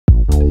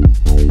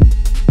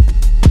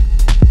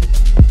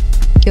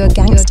Your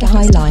gangsta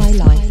high life.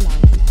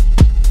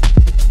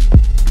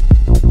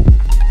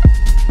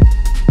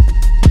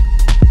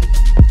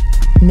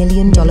 $1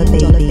 million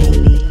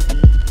baby.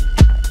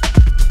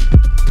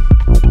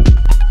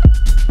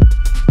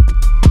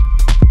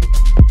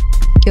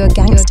 Your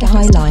gangsta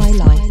high life.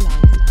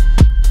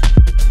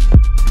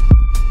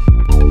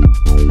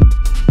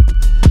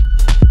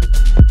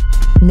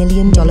 $1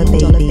 million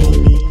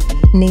baby.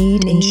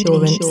 Need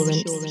insurance.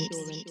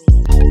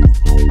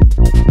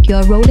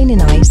 You're rolling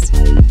in ice.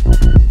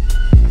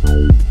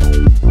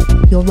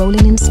 You're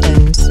rolling in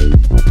stones.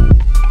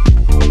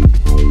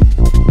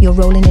 You're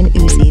rolling in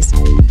Uzis.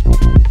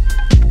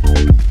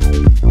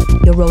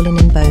 You're rolling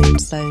in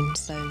bones.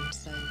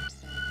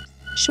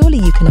 Surely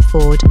you can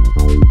afford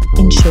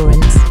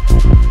insurance.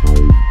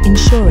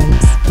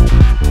 Insurance.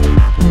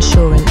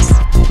 Insurance.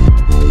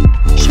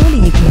 Surely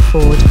you can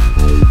afford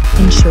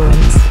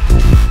insurance.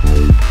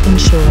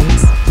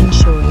 Insurance.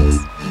 Insurance.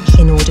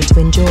 In order to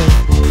enjoy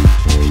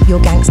your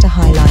gangster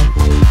high life,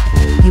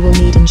 you will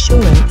need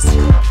insurance.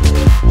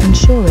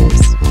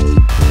 Insurance.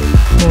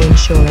 More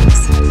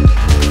insurance.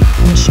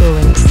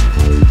 Insurance.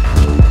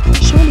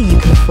 Surely you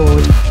can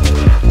afford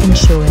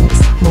insurance.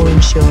 More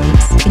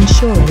insurance.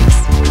 Insurance.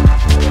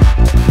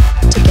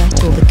 To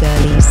get all the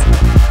girlies,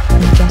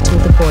 and get all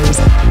the boys,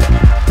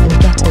 and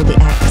get all the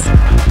acts,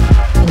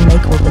 and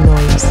make all the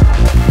noise.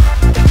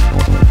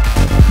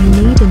 You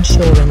need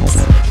insurance.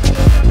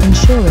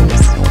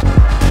 Insurance.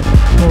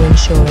 More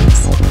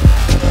insurance.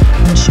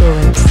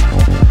 Insurance.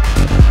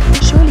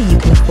 Surely you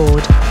can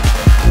afford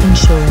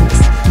insurance.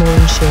 More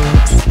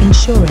insurance.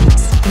 Insurance.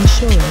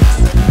 Insurance.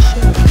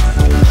 Insurance.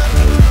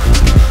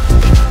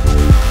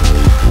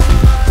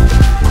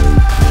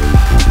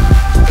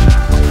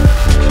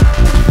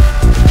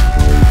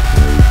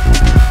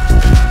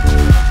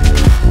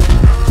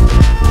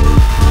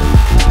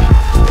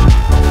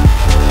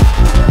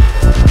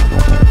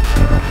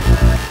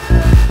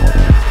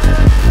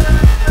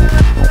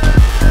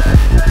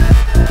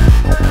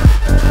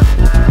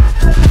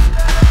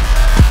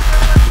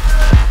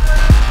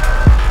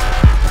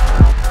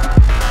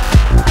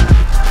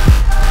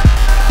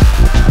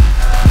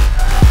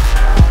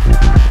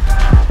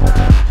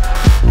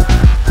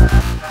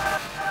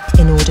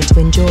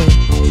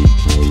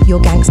 Your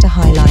gangster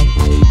high life,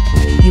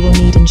 you will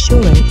need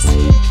insurance.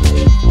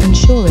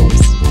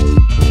 Insurance.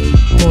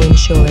 More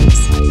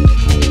insurance.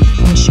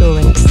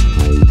 Insurance.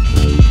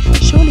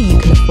 Surely you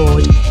can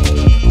afford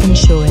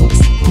insurance.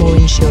 More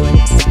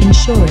insurance.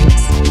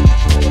 Insurance.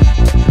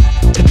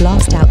 To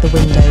blast out the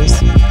windows,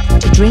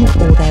 to drink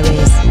all there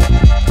is,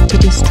 to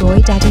destroy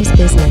daddy's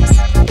business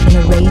in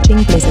a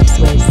raging blizzard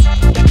swizz.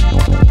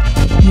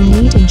 You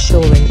need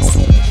insurance.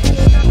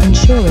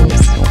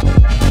 Insurance.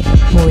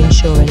 More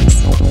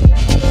insurance.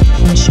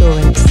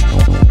 Insurance.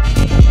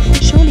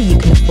 Surely you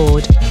can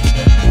afford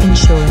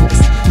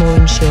insurance. More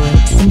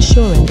insurance.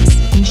 Insurance.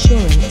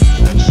 Insurance.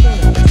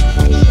 Insurance.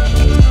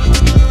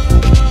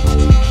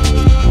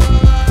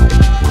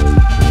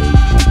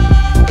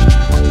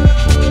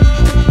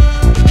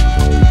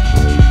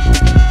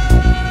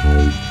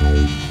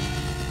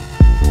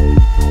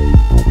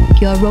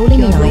 You're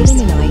rolling in ice.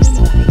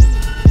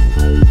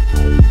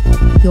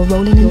 You're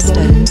rolling in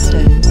stones.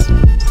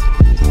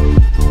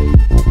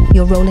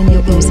 You're rolling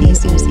in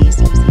Uzis.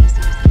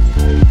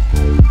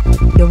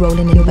 You're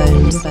rolling in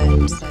bones.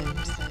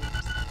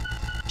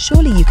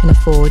 Surely you can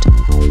afford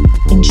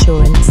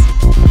insurance.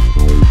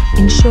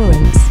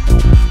 Insurance.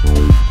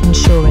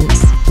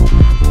 Insurance.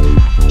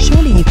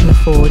 Surely you can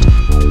afford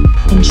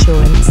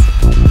insurance.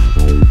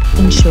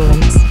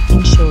 Insurance.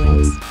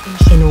 Insurance.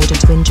 In order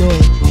to enjoy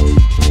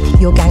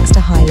your gangster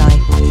high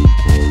life,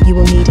 you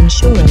will need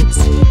insurance.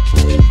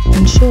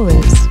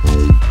 Insurance.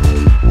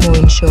 More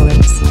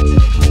insurance.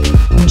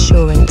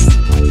 Insurance.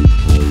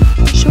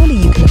 Surely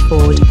you can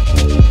afford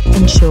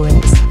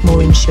insurance.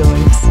 More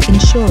insurance.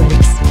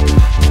 Insurance.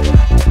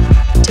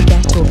 To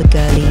get all the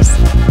girlies,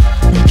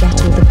 and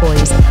get all the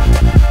boys,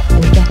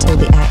 and get all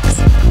the acts,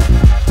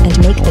 and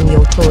make them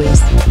your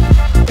toys.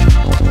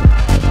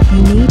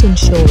 You need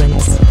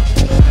insurance.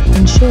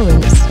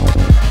 Insurance.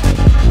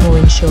 More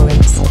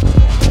insurance.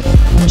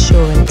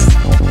 Insurance.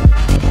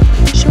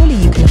 Surely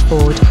you can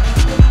afford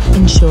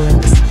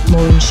insurance.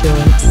 More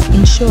insurance.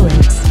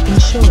 Insurance.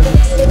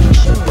 Insurance.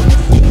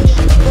 Insurance.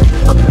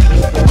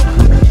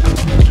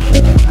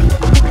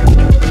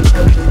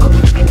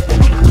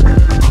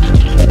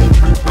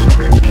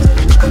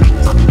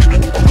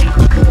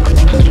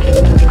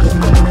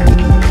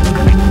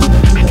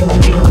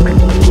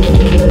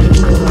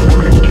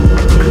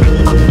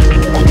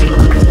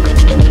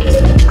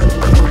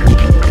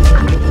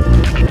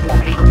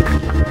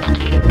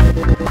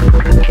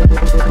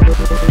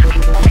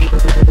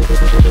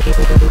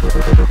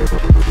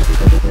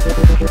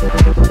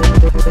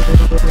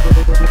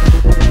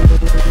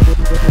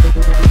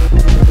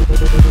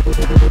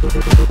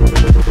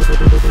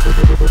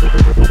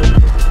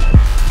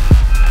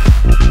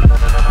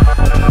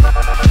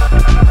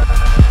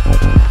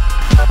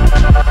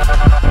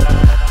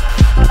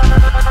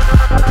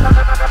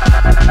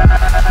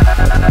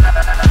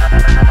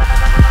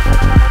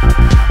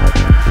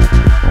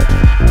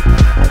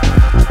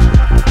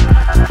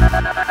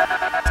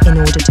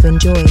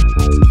 enjoy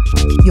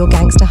your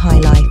gangster high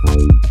life,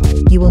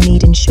 you will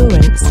need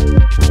insurance.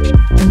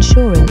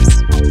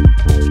 Insurance.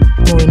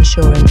 More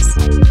insurance.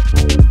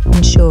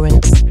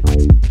 Insurance.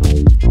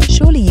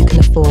 Surely you can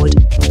afford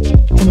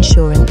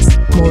insurance.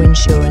 More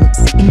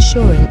insurance.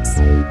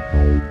 Insurance.